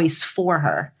being a voice for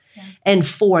her and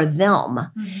for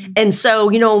them. And so,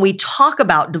 when we talk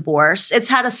about divorce, it's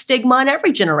had a stigma in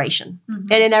every generation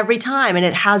and in every time, and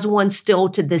it has one still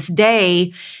to this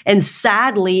day. And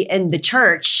sadly, in the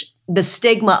church, the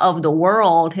stigma of the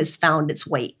world has found its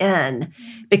way in.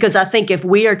 Because I think if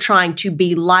we are trying to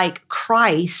be like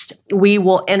Christ, we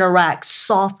will interact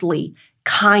softly,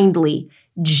 kindly,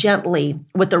 gently,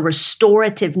 with a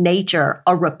restorative nature,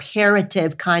 a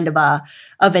reparative kind of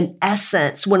an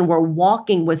essence when we're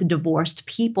walking with divorced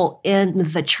people in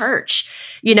the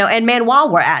church. And man, while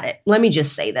we're at it, let me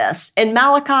just say this. In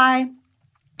Malachi,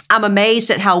 I'm amazed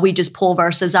at how we just pull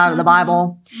verses out of the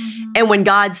Bible. And when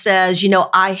God says,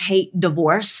 I hate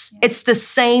divorce, it's the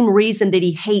same reason that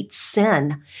he hates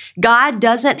sin. God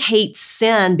doesn't hate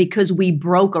sin because we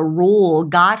broke a rule.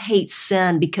 God hates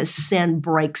sin because sin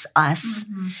breaks us.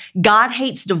 God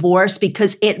hates divorce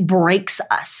because it breaks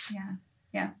us. Yeah.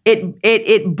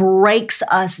 It breaks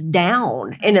us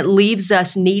down, and it leaves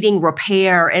us needing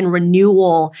repair and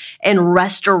renewal and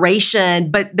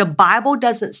restoration. But the Bible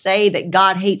doesn't say that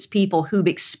God hates people who've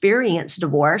experienced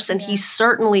divorce, and he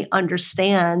certainly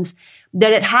understands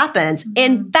that it happens.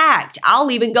 In fact, I'll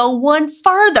even go one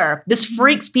further. This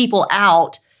freaks people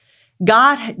out.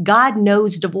 God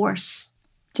knows divorce.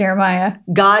 Jeremiah.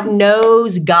 God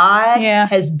knows. God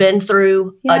has been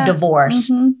through a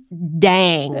divorce.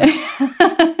 Dang. Kristi,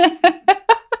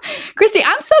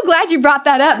 I'm so glad you brought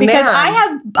that up because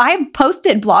I've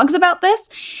posted blogs about this,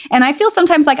 and I feel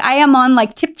sometimes like I am on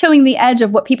tiptoeing the edge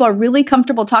of what people are really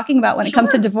comfortable talking about when it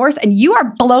comes to divorce, and you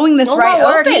are blowing this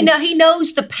open. He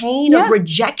knows the pain of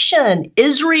rejection.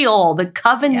 Israel, the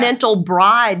covenantal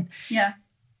bride,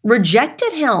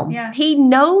 rejected him. He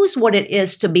knows what it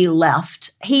is to be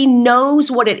left. He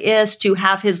knows what it is to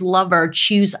have his lover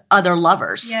choose other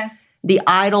lovers. The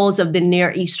idols of the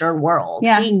Near Eastern world.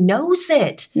 He knows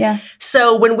it.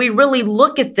 So when we really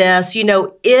look at this,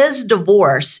 is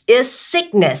divorce, is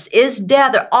sickness, is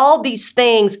death, all these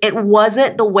things, it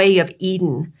wasn't the way of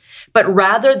Eden. But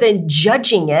rather than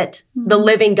judging it, the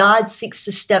living God seeks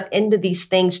to step into these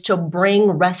things to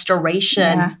bring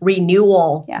restoration,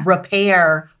 renewal,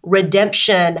 repair,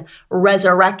 redemption,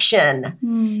 resurrection.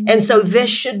 And so this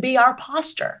should be our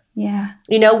posture.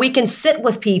 We can sit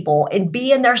with people and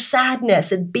be in their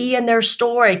sadness and be in their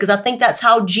story, because I think that's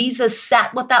how Jesus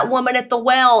sat with that woman at the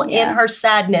well, in her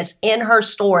sadness, in her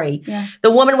story.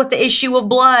 The woman with the issue of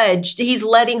blood, he's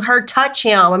letting her touch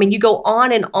him. I mean, you go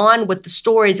on and on with the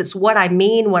stories. It's what I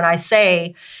mean when I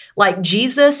say,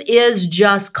 Jesus is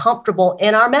just comfortable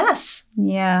in our mess.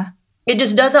 It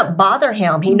just doesn't bother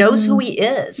him. He knows who he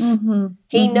is.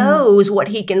 He knows what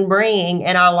he can bring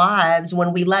in our lives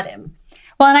when we let him.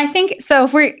 Well, and I think, so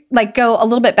if we go a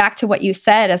little bit back to what you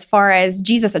said, as far as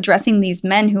Jesus addressing these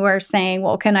men who are saying,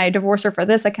 well, can I divorce her for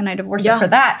this? Can I divorce her for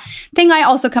that? Thing I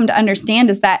also come to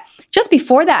understand is that just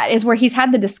before that is where he's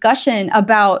had the discussion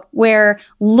about where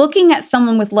looking at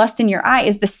someone with lust in your eye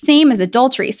is the same as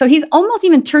adultery. So he's almost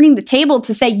even turning the table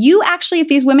to say, you actually, if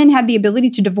these women had the ability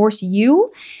to divorce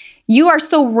you, you are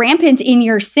so rampant in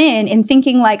your sin and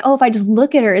thinking if I just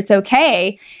look at her, it's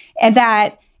okay. And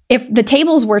that if the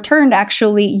tables were turned,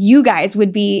 actually, you guys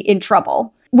would be in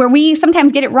trouble. Where we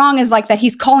sometimes get it wrong is that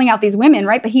he's calling out these women,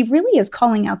 right? But he really is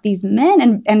calling out these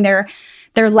men and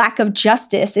their lack of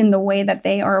justice in the way that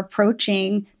they are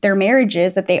approaching their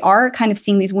marriages, that they are kind of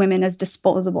seeing these women as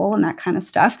disposable and that kind of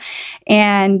stuff.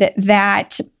 And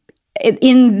that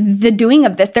in the doing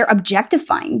of this, they're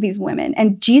objectifying these women.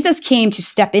 And Jesus came to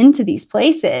step into these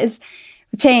places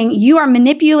saying, you are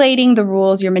manipulating the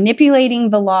rules, you're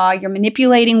manipulating the law, you're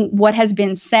manipulating what has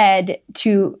been said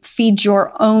to feed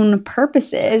your own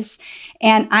purposes.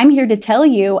 And I'm here to tell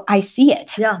you, I see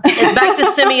it. It's back to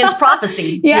Simeon's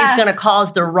prophecy. He's going to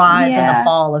cause the rise and the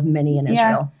fall of many in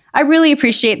Israel. I really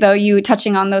appreciate, though, you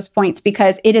touching on those points,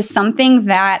 because it is something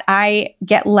that I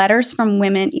get letters from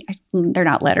women. They're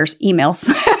not letters, emails.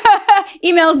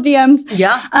 Emails,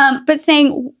 DMs. But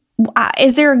saying,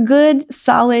 is there a good,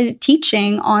 solid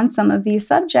teaching on some of these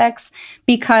subjects?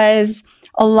 Because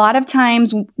a lot of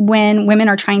times when women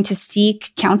are trying to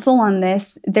seek counsel on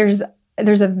this, there's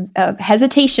a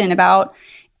hesitation about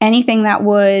anything that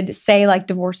would say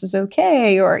divorce is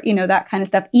okay, or, that kind of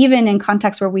stuff, even in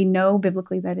contexts where we know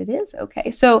biblically that it is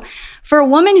okay. So for a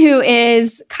woman who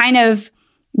is kind of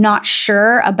not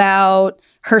sure about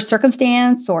her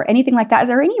circumstance or anything like that, are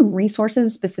there any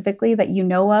resources specifically that you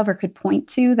know of or could point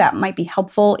to that might be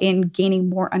helpful in gaining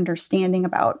more understanding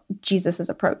about Jesus's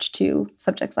approach to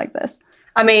subjects like this?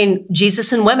 I mean,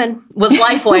 Jesus and Women with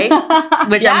Lifeway,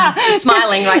 which I'm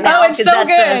smiling right now because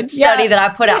that's the study that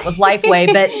I put out with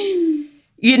Lifeway. But,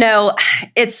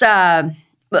 it's,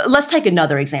 let's take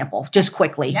another example just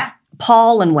quickly.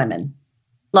 Paul and women.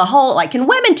 The whole, like, can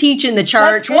women teach in the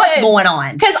church? What's going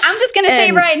on? Because I'm just going to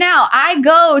say right now, I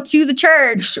go to the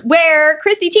church where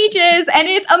Kristi teaches, and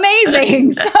it's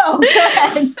amazing. So go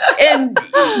ahead. And,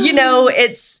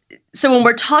 so when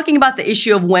we're talking about the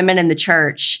issue of women in the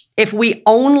church, if we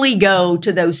only go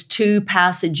to those 2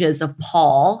 passages of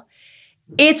Paul,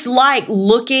 it's like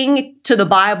looking to the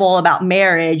Bible about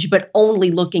marriage, but only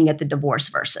looking at the divorce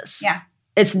verses. Yeah.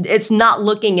 It's not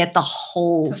looking at the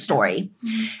whole story.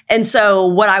 Mm-hmm. And so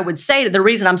what I would say, the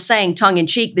reason I'm saying tongue in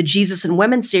cheek, the Jesus and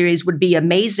Women series would be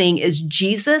amazing, is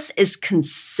Jesus is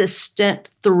consistent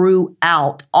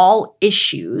throughout all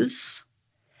issues,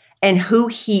 and who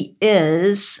he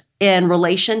is in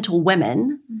relation to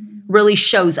women really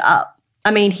shows up.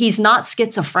 I mean, he's not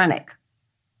schizophrenic.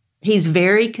 He's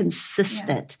very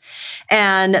consistent.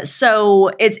 Yeah. And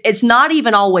so it's not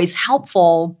even always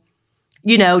helpful,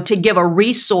 to give a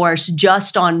resource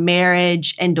just on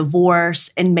marriage and divorce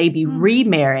and maybe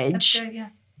remarriage. That's good, yeah.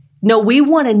 No, we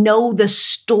want to know the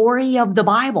story of the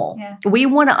Bible. Yeah. We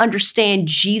want to understand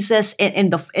Jesus in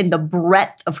the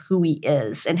breadth of who he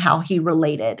is and how he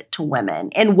related to women.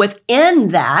 And within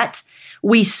that,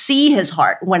 we see his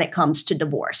heart when it comes to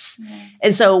divorce. Yeah.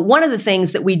 And so one of the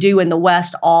things that we do in the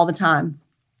West all the time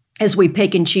is we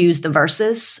pick and choose the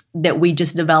verses that we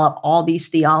just develop all these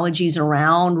theologies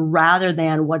around, rather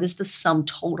than what is the sum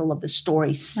total of the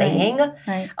story saying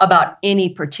about any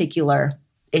particular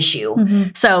issue. Mm-hmm.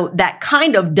 So that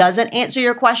kind of doesn't answer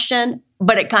your question,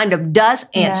 but it kind of does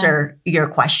answer your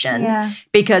question. Yeah.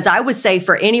 Because I would say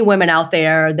for any women out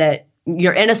there that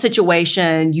you're in a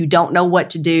situation, you don't know what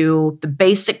to do, the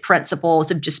basic principles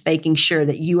of just making sure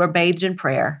that you are bathed in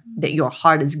prayer, that your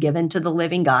heart is given to the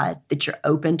living God, that you're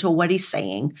open to what he's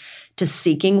saying, to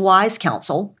seeking wise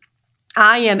counsel.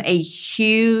 I am a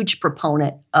huge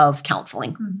proponent of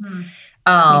counseling.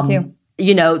 Mm-hmm. Me too.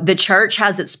 The church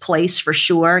has its place for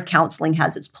sure. Counseling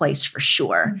has its place for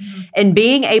sure. Mm-hmm. And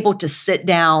being able to sit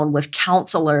down with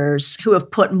counselors who have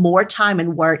put more time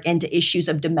and work into issues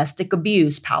of domestic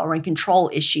abuse, power and control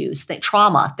issues,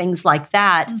 trauma, things like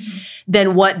that,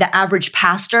 than what the average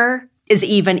pastor is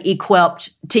even equipped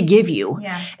to give you.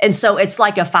 Yeah. And so it's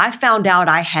like, if I found out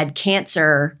I had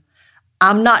cancer,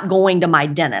 I'm not going to my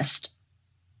dentist.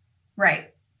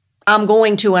 Right. I'm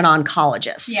going to an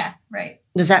oncologist. Yeah, right.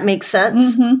 Does that make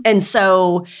sense? Mm-hmm. And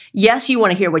so, yes, you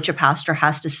want to hear what your pastor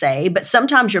has to say, but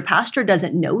sometimes your pastor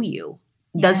doesn't know you,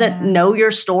 doesn't know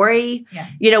your story.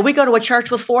 Yeah. We go to a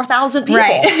church with 4,000 people.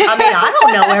 Right. I mean, I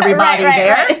don't know everybody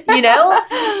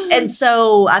there, And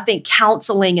so I think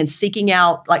counseling and seeking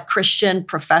out like Christian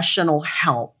professional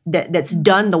help that's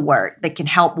done the work, that can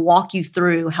help walk you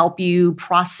through, help you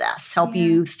process, help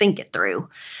you think it through,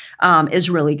 is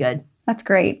really good. That's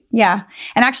great. Yeah.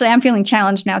 And actually, I'm feeling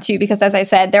challenged now, too, because as I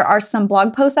said, there are some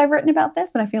blog posts I've written about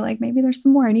this, but I feel like maybe there's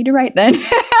some more I need to write then.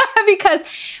 Because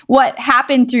what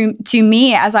happened to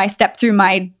me as I stepped through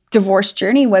my divorce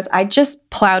journey was I just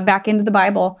plowed back into the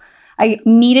Bible. I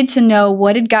needed to know,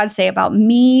 what did God say about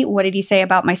me? What did he say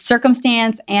about my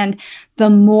circumstance? And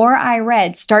the more I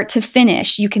read, start to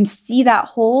finish, you can see that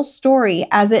whole story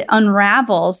as it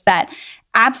unravels, that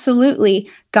absolutely,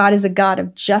 God is a God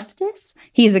of justice.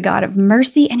 He's a God of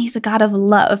mercy, and he's a God of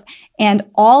love. And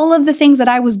all of the things that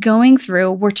I was going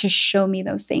through were to show me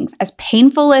those things, as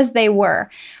painful as they were.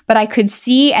 But I could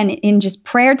see, and in just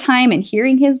prayer time and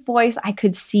hearing his voice, I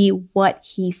could see what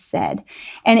he said.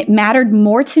 And it mattered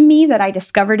more to me that I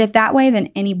discovered it that way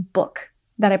than any book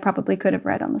that I probably could have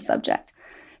read on the subject.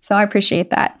 So I appreciate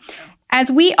that. As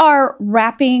we are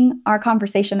wrapping our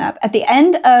conversation up, at the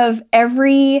end of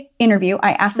every interview,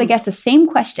 I ask the guests the same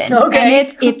question. Okay. And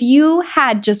it's, if you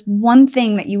had just one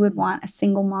thing that you would want a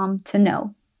single mom to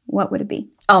know, what would it be?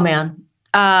 Oh, man,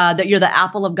 that you're the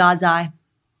apple of God's eye.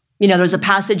 There's a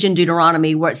passage in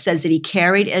Deuteronomy where it says that he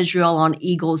carried Israel on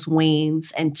eagle's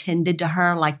wings and tended to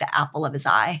her like the apple of his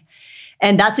eye.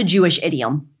 And that's a Jewish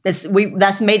idiom.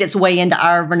 That's made its way into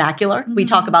our vernacular. Mm-hmm. We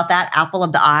talk about that, apple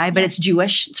of the eye, but it's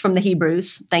Jewish. It's from the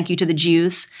Hebrews. Thank you to the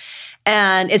Jews.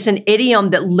 And it's an idiom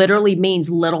that literally means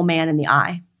little man in the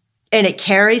eye. And it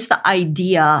carries the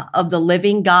idea of the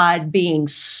living God being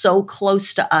so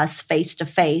close to us face to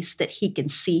face that he can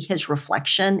see his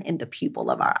reflection in the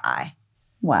pupil of our eye.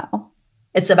 Wow.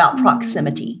 It's about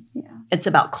proximity. Yeah. It's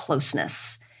about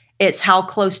closeness. It's how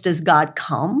close does God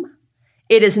come?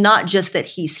 It is not just that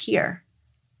he's here.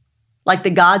 Like the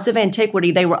gods of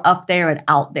antiquity, they were up there and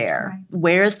out there. Right.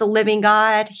 Where is the living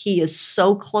God? He is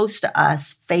so close to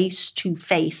us, face to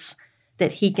face,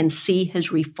 that he can see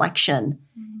his reflection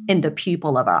in the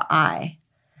pupil of our eye.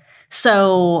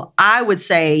 So I would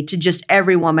say to just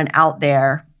every woman out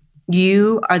there,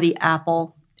 you are the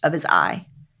apple of his eye.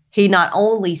 He not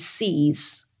only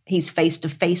sees, he's face to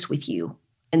face with you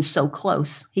and so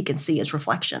close, he can see his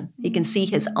reflection. He can see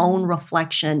his own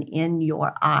reflection in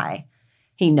your eye.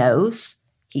 He knows,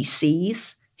 he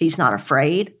sees, he's not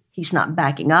afraid, he's not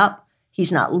backing up,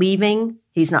 he's not leaving,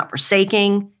 he's not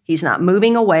forsaking, he's not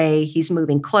moving away, he's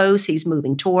moving close, he's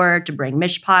moving toward to bring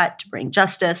mishpat, to bring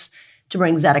justice, to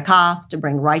bring tzedakah, to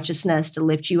bring righteousness, to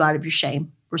lift you out of your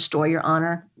shame, restore your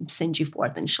honor, and send you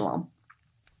forth in shalom.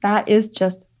 That is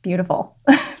just beautiful.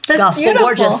 It's gospel beautiful.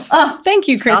 Gorgeous. Oh, thank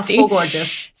you, It's Kristi. gospel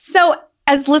gorgeous. So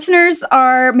as listeners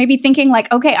are maybe thinking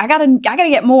like, okay, I gotta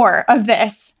get more of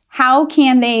this. How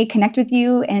can they connect with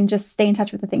you and just stay in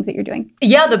touch with the things that you're doing?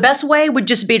 Yeah, the best way would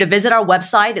just be to visit our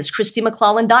website. It's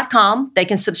KristiMcLelland.com. They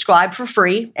can subscribe for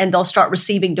free and they'll start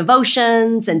receiving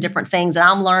devotions and different things that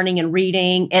I'm learning and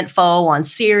reading, info on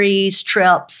series,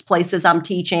 trips, places I'm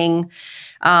teaching.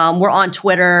 We're on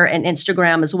Twitter and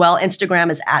Instagram as well. Instagram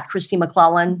is at Kristi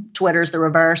McLelland. Twitter's the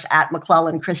reverse, at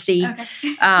McLelland Kristi.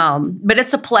 Okay. But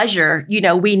it's a pleasure.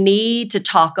 We need to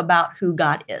talk about who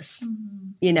God is,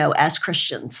 as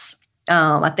Christians.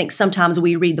 I think sometimes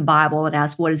we read the Bible and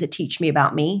ask, what does it teach me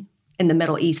about me? In the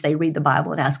Middle East, they read the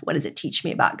Bible and ask, what does it teach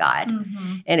me about God?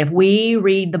 Mm-hmm. And if we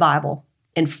read the Bible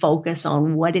and focus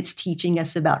on what it's teaching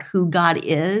us about who God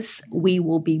is, we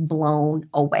will be blown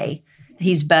away.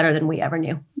 He's better than we ever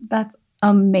knew. That's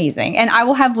amazing. And I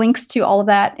will have links to all of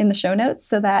that in the show notes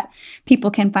so that people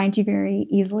can find you very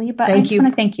easily. But I just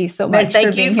want to thank you so much for being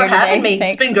here today. Thank you for having me.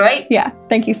 Thanks. It's been great. Yeah.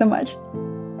 Thank you so much.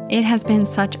 It has been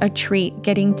such a treat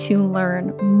getting to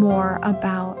learn more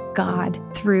about God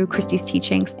through Kristi's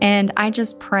teachings. And I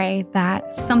just pray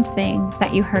that something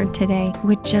that you heard today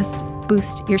would just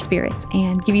boost your spirits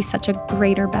and give you such a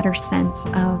greater, better sense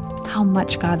of how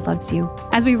much God loves you.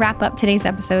 As we wrap up today's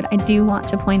episode, I do want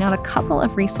to point out a couple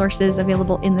of resources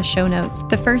available in the show notes.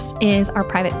 The first is our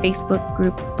private Facebook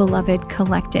group, Beloved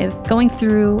Collective. Going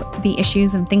through the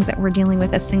issues and things that we're dealing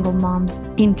with as single moms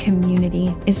in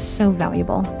community is so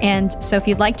valuable. And so if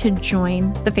you'd like to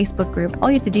join the Facebook group, all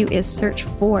you have to do is search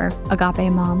for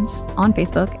Agape Moms on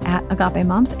Facebook at Agape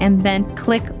Moms, and then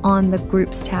click on the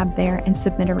groups tab there and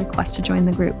submit a request to join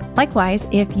the group. Likewise,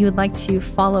 if you would like to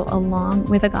follow along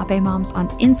with Agape Moms on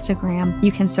Instagram,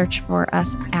 you can search for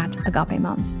us at Agape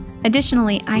Moms.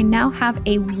 Additionally, I now have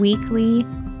a weekly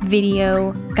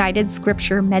video guided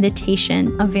scripture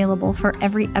meditation available for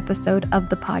every episode of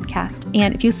the podcast.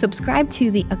 And if you subscribe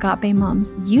to the Agape Moms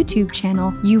YouTube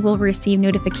channel, you will receive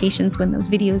notifications when those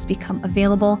videos become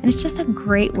available. And it's just a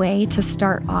great way to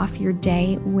start off your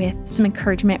day with some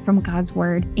encouragement from God's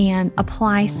word and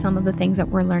apply some of the things that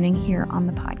we're learning here on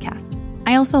the podcast.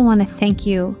 I also want to thank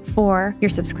you for your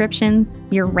subscriptions,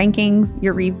 your rankings,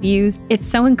 your reviews. It's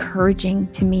so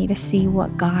encouraging to me to see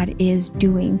what God is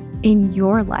doing in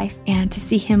your life and to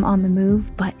see him on the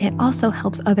move, but it also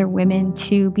helps other women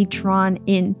to be drawn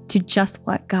into just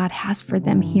what God has for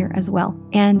them here as well.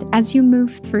 And as you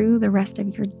move through the rest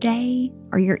of your day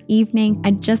or your evening,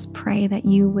 I just pray that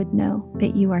you would know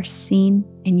that you are seen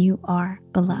and you are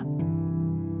beloved.